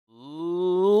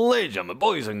age, my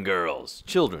boys and girls,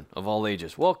 children of all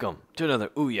ages. Welcome to another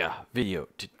OUYA video.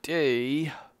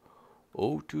 Today,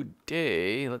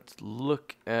 let's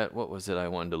look at, what was it I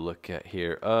wanted to look at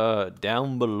here?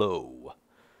 Down below.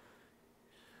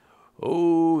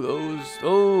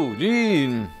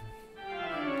 Gene.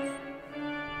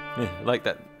 Like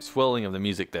that swelling of the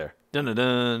music there. Dun dun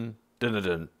dun, dun dun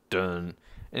dun dun.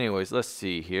 Anyways, let's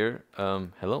see here.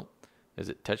 Hello? Is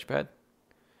it touchpad?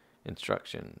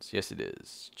 Instructions. Yes, it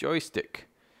is. Joystick.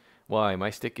 Why,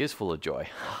 my stick is full of joy.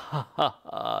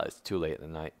 It's too late at the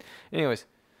night. Anyways,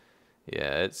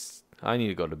 yeah, I need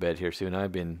to go to bed here soon.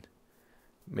 I've been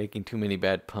making too many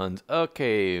bad puns.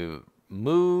 Okay,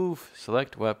 move,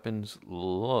 select weapons,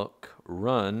 look,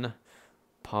 run,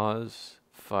 pause,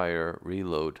 fire,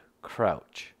 reload,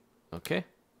 crouch. Okay?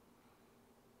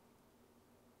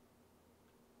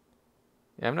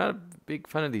 Yeah, I'm not a big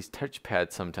fan of these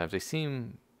touchpads sometimes. They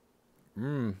seem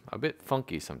a bit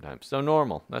funky sometimes. So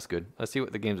normal. That's good. Let's see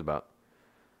what the game's about.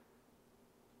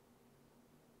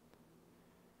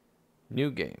 New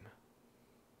game.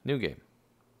 New game.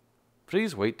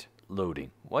 Please wait. Loading.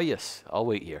 Why, yes. I'll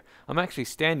wait here. I'm actually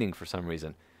standing for some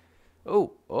reason.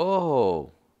 Oh,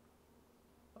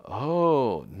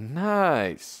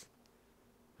 nice.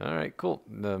 Alright, cool.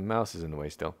 The mouse is in the way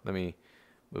still. Let me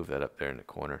move that up there in the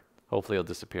corner. Hopefully it'll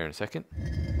disappear in a second.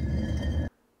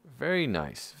 Very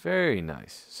nice. Very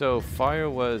nice. So fire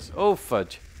was... Oh,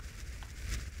 fudge.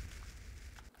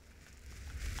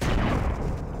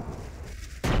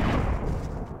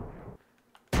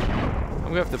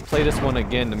 I'm going to have to play this one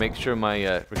again to make sure my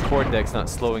record deck's not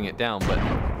slowing it down, but...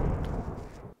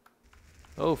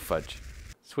 Oh, fudge.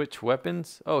 Switch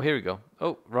weapons. Oh, here we go.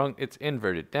 Oh, wrong. It's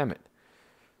inverted. Damn it.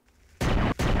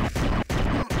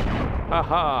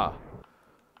 Haha.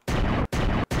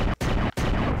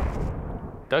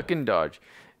 Duck and dodge.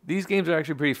 These games are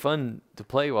actually pretty fun to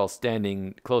play while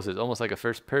standing close. It's almost like a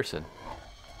first person.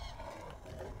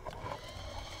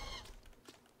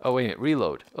 Oh, wait a minute.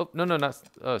 Reload. Oh, no, not...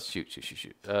 Oh, shoot.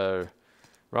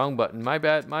 Wrong button. My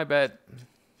bad.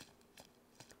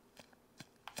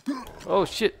 Oh,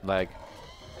 shit. Lag.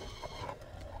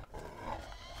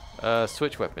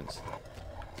 Switch weapons.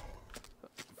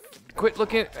 Quit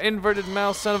looking at inverted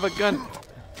mouse, son of a gun.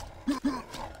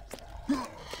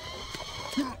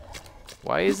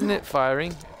 Why isn't it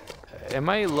firing? Am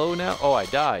I low now? Oh, I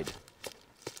died.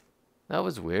 That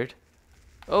was weird.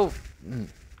 Oh.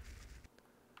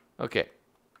 Okay.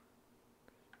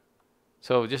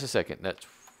 So, just a second.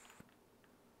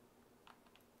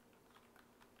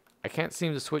 I can't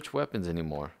seem to switch weapons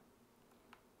anymore.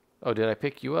 Oh, did I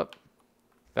pick you up?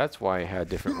 That's why I had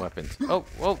different weapons. Oh,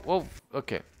 whoa.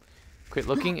 Okay. Quit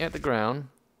looking at the ground.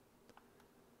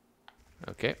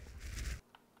 Okay.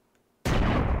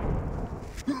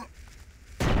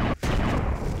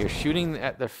 You're shooting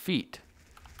at their feet.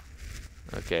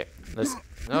 Okay, let's...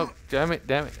 Oh, damn it.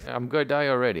 I'm gonna die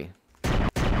already.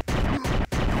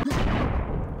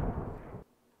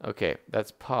 Okay,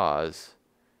 that's pause.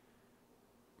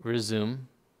 Resume.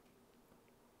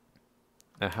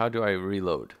 Now, how do I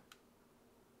reload?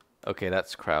 Okay,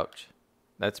 that's crouch.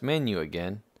 That's menu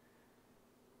again.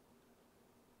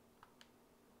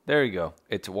 There you go.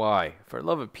 It's Y. For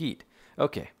love of Pete.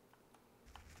 Okay.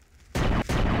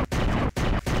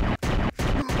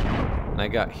 I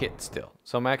got hit still.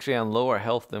 So I'm actually on lower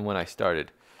health than when I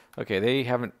started. Okay, they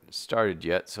haven't started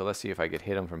yet, so let's see if I could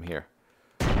hit them from here.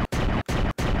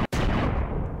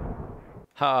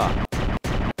 Ha!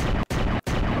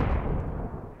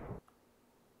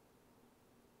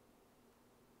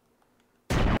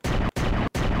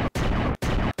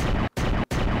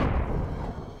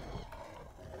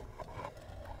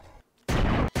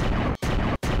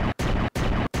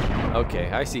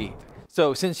 Okay, I see.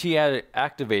 So since he hadn't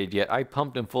activated yet, I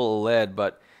pumped him full of lead,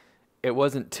 but it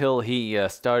wasn't till he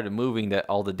started moving that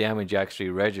all the damage actually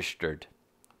registered.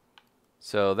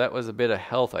 So that was a bit of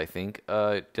health, I think.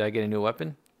 Did I get a new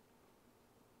weapon?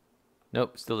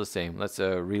 Nope, still the same. Let's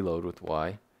reload with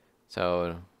Y.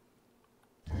 So...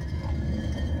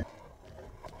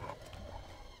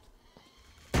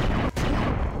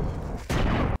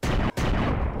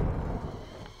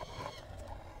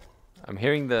 I'm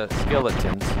hearing the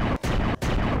skeletons.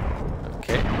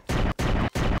 Okay.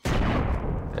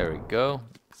 There we go.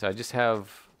 So I just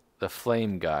have the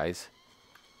flame guys.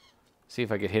 See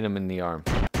if I could hit him in the arm.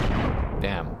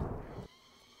 Damn.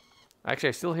 Actually,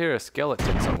 I still hear a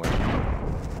skeleton somewhere.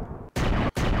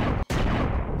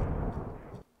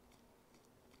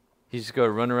 He's just gonna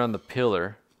run around the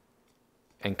pillar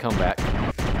and come back.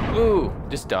 Ooh,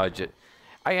 just dodge it.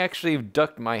 I actually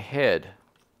ducked my head.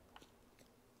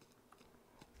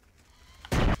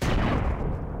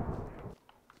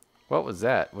 What was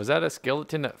that? Was that a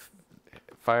skeleton that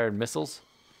fired missiles?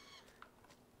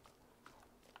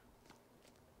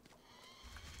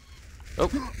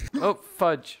 Oh, oh,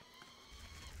 fudge.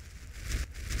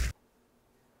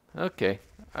 Okay.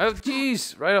 Oh,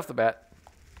 jeez, right off the bat.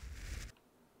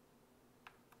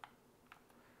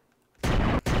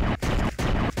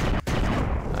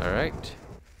 All right.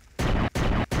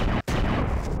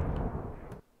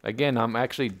 Again, I'm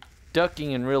actually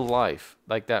ducking in real life.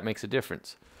 Like that makes a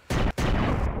difference.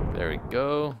 There we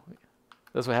go.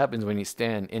 That's what happens when you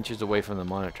stand inches away from the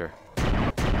monitor.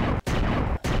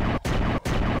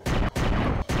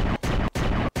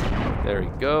 There we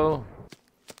go.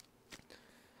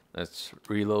 Let's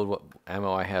reload what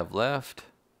ammo I have left.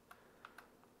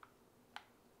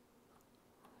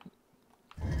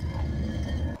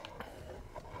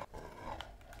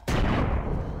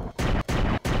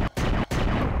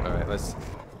 Alright, let's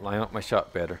line up my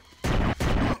shot better.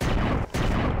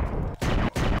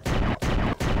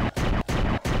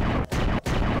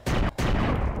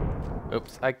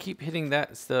 Oops, I keep hitting that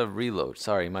instead of reload.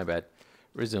 Sorry, my bad.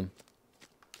 Resume.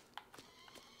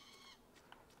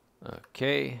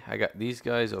 Okay, I got these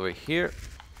guys over here.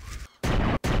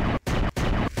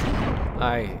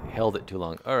 I held it too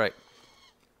long. Alright.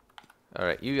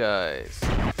 Alright, you guys.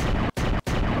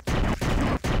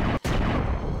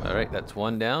 Alright, that's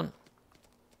one down.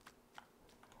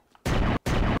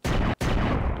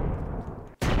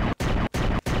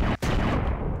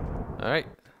 Alright.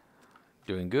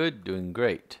 Doing good, doing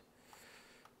great.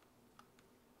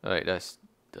 Alright, that's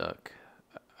stuck.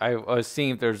 I was seeing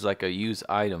if there's like a use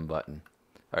item button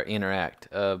or interact.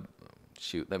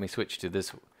 Shoot, let me switch to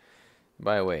this.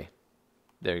 By the way,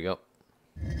 there you go.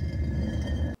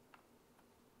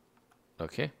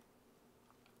 Okay.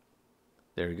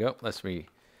 There we go. Let's me.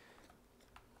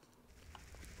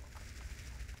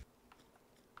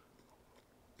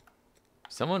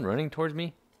 Someone running towards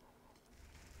me?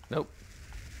 Nope.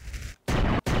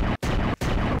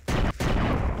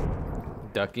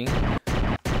 Ducking.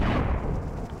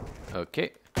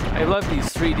 Okay. I love these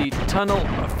 3D tunnel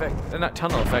effect. Not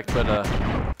tunnel effect, but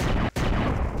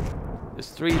this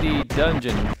 3D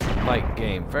dungeon-like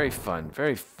game. Very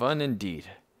fun indeed.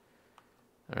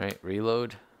 All right,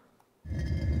 reload.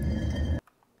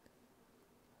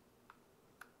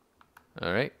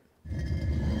 All right.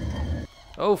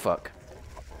 Oh fuck.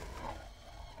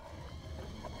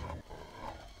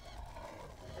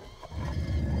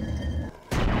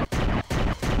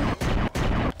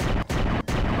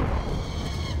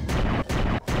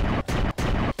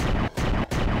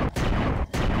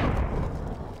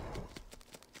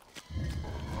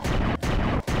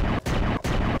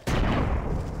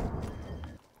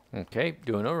 Okay,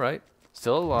 doing all right.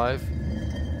 Still alive.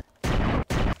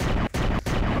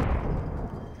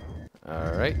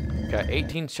 All right, got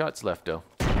 18 shots left though.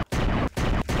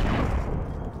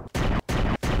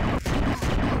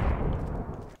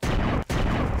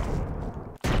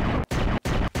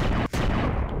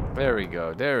 There we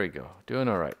go, there we go. Doing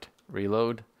all right.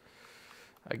 Reload.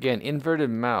 Again, inverted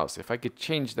mouse. If I could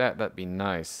change that, that'd be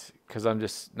nice. Because I'm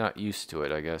just not used to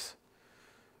it, I guess.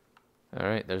 All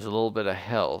right, there's a little bit of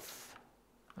health.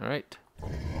 All right.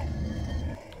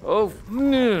 Oh,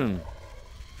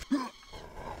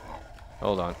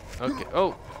 hold on. Okay.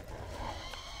 Oh.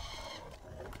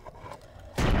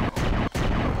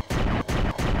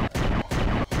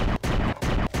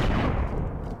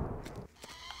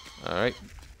 All right.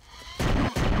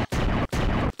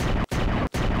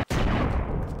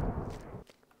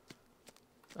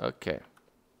 Okay.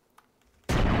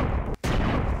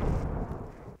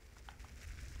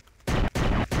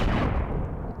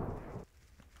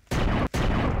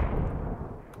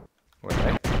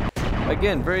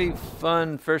 Again, very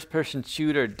fun first-person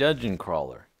shooter dungeon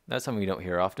crawler. That's something you don't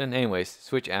hear often. Anyways,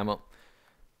 switch ammo.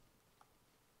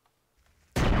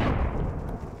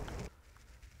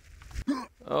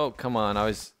 Oh, come on. I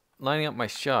was lining up my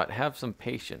shot. Have some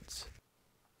patience.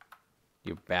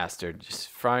 You bastard. Just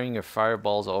firing your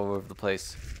fireballs all over the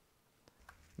place.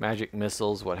 Magic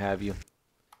missiles, what have you.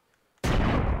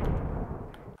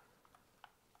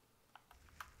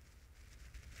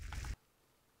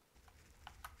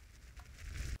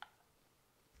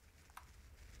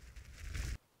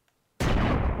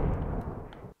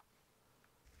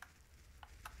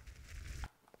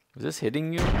 Is this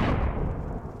hitting you?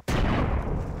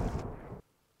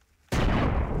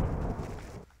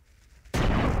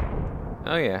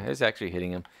 Oh yeah, it's actually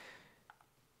hitting him.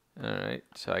 Alright,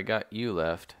 so I got you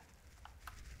left.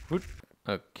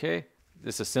 Okay.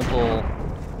 This is a simple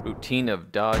routine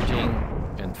of dodging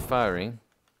and firing.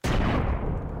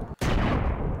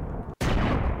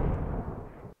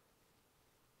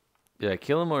 Did I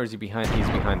kill him or is he behind? He's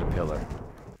behind the pillar.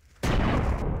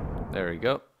 There we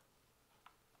go.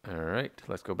 Alright,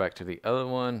 let's go back to the other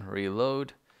one.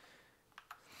 Reload.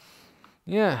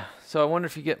 Yeah, so I wonder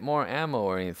if you get more ammo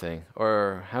or anything.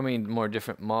 Or how many more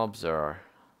different mobs there are.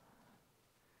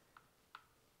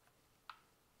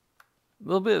 A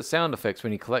little bit of sound effects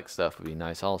when you collect stuff would be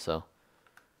nice also.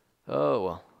 Oh,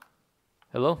 well.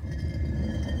 Hello?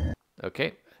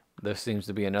 Okay. This seems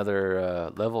to be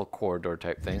another level corridor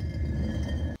type thing.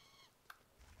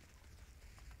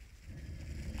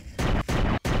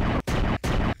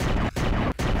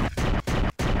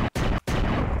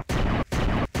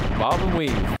 Bob and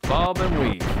weave. Bob and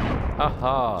weave.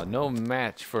 Haha. No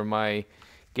match for my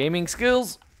gaming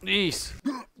skills. Jeez.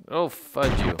 Oh,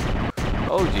 fudge you.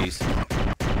 Oh, jeez.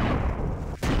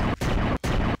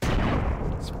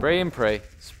 Spray and pray.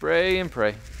 Spray and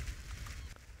pray.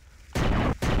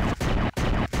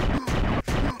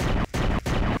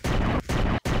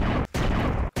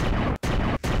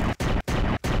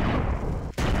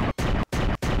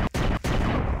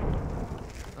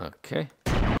 Okay.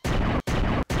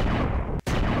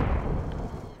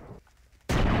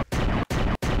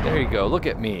 There you go. Look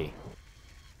at me.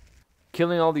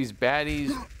 Killing all these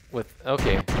baddies with...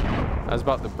 Okay. I was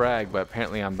about to brag, but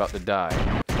apparently I'm about to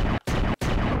die.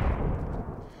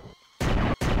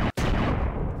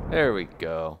 There we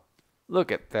go.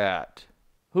 Look at that.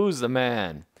 Who's the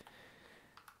man?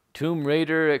 Tomb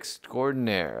Raider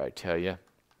extraordinaire, I tell ya.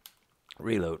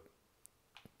 Reload.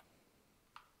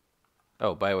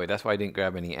 Oh, by the way, that's why I didn't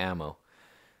grab any ammo.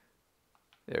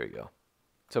 There we go.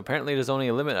 So apparently there's only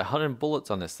a limit of 100 bullets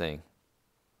on this thing.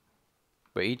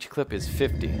 But each clip is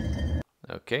 50.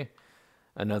 Okay.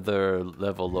 Another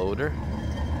level loader.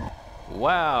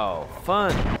 Wow,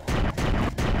 fun.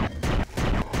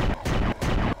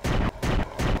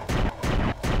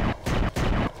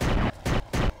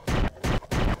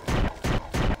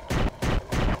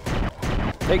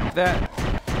 Take that.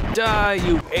 Die,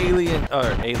 you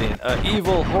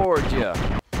evil horde, yeah.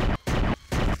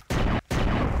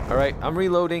 Alright, I'm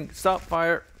reloading. Stop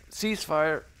fire. Cease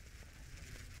fire.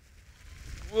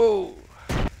 Whoa.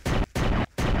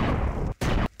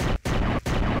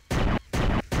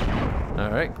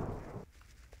 Alright.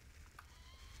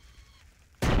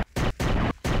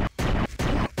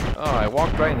 Oh, I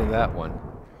walked right into that one.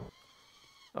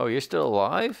 Oh, you're still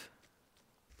alive?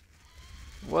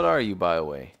 What are you, by the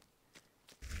way?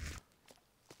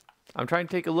 I'm trying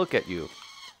to take a look at you.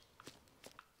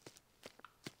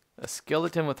 A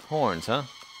skeleton with horns, huh?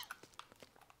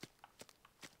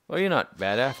 Well, you're not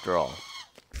bad after all.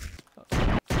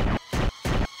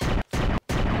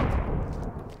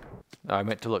 Oh, I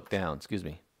meant to look down, excuse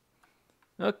me.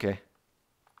 Okay.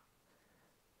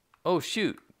 Oh,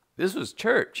 shoot. This was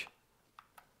church.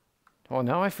 Well,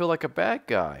 now I feel like a bad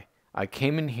guy. I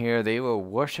came in here, they were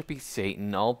worshiping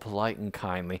Satan, all polite and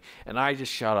kindly, and I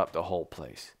just shot up the whole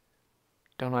place.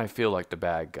 Don't I feel like the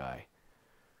bad guy?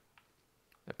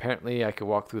 Apparently I could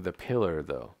walk through the pillar,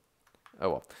 though.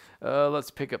 Oh well.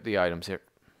 Let's pick up the items here.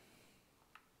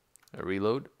 A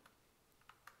reload.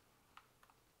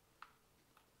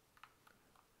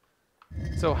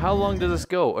 So how long does this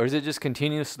go? Or is it just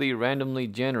continuously randomly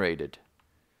generated?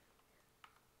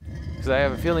 Because I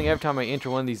have a feeling every time I enter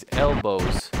one of these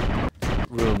elbows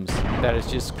rooms that it's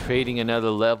just creating another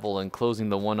level and closing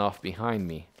the one off behind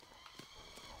me.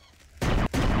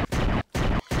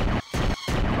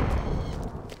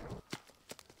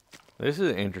 This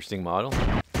is an interesting model.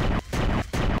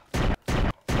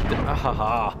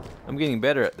 Ahaha! I'm getting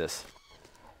better at this.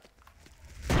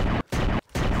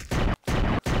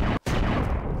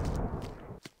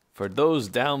 For those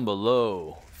down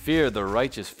below, fear the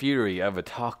righteous fury of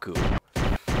Otaku.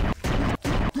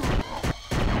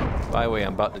 By the way,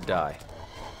 I'm about to die.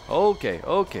 Okay.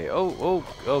 Okay.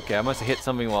 I must have hit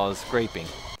something while I was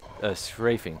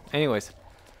strafing. Anyways.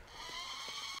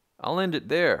 I'll end it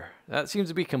there. That seems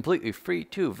to be completely free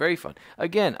too. Very fun.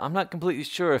 Again, I'm not completely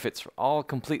sure if it's all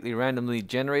completely randomly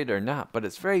generated or not, but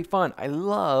it's very fun. I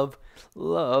love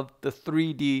the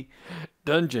 3D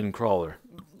dungeon crawler.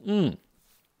 It's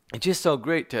just so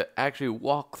great to actually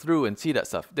walk through and see that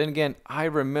stuff. Then again, I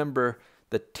remember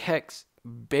the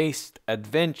text-based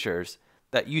adventures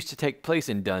that used to take place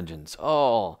in dungeons.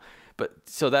 Oh, but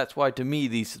so that's why to me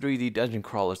these 3D dungeon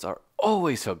crawlers are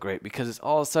always so great, because it's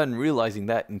all of a sudden realizing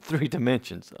that in 3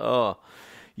 dimensions. Oh,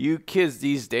 you kids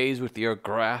these days with your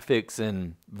graphics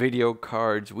and video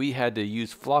cards, we had to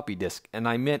use floppy disk, and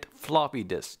I meant floppy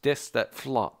disks that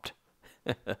flopped.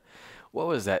 What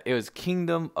was that? It was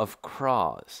Kingdom of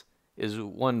Cross. Is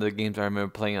one of the games I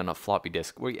remember playing on a floppy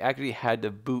disk, where you actually had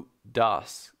to boot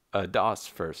DOS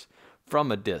first from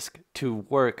a disc to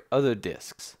work other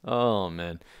discs. Oh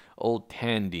man, old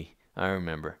Tandy, I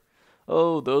remember.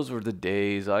 Oh, those were the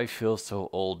days. I feel so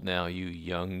old now, you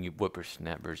young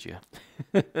whippersnappers, you.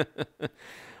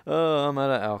 Oh, I'm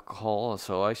out of alcohol,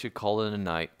 so I should call it a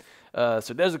night.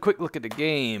 So there's a quick look at the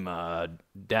game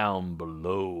down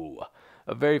below.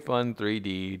 A very fun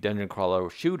 3D dungeon crawler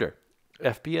shooter.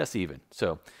 FPS even.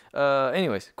 So,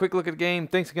 anyways, quick look at the game.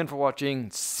 Thanks again for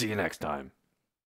watching. See you next time.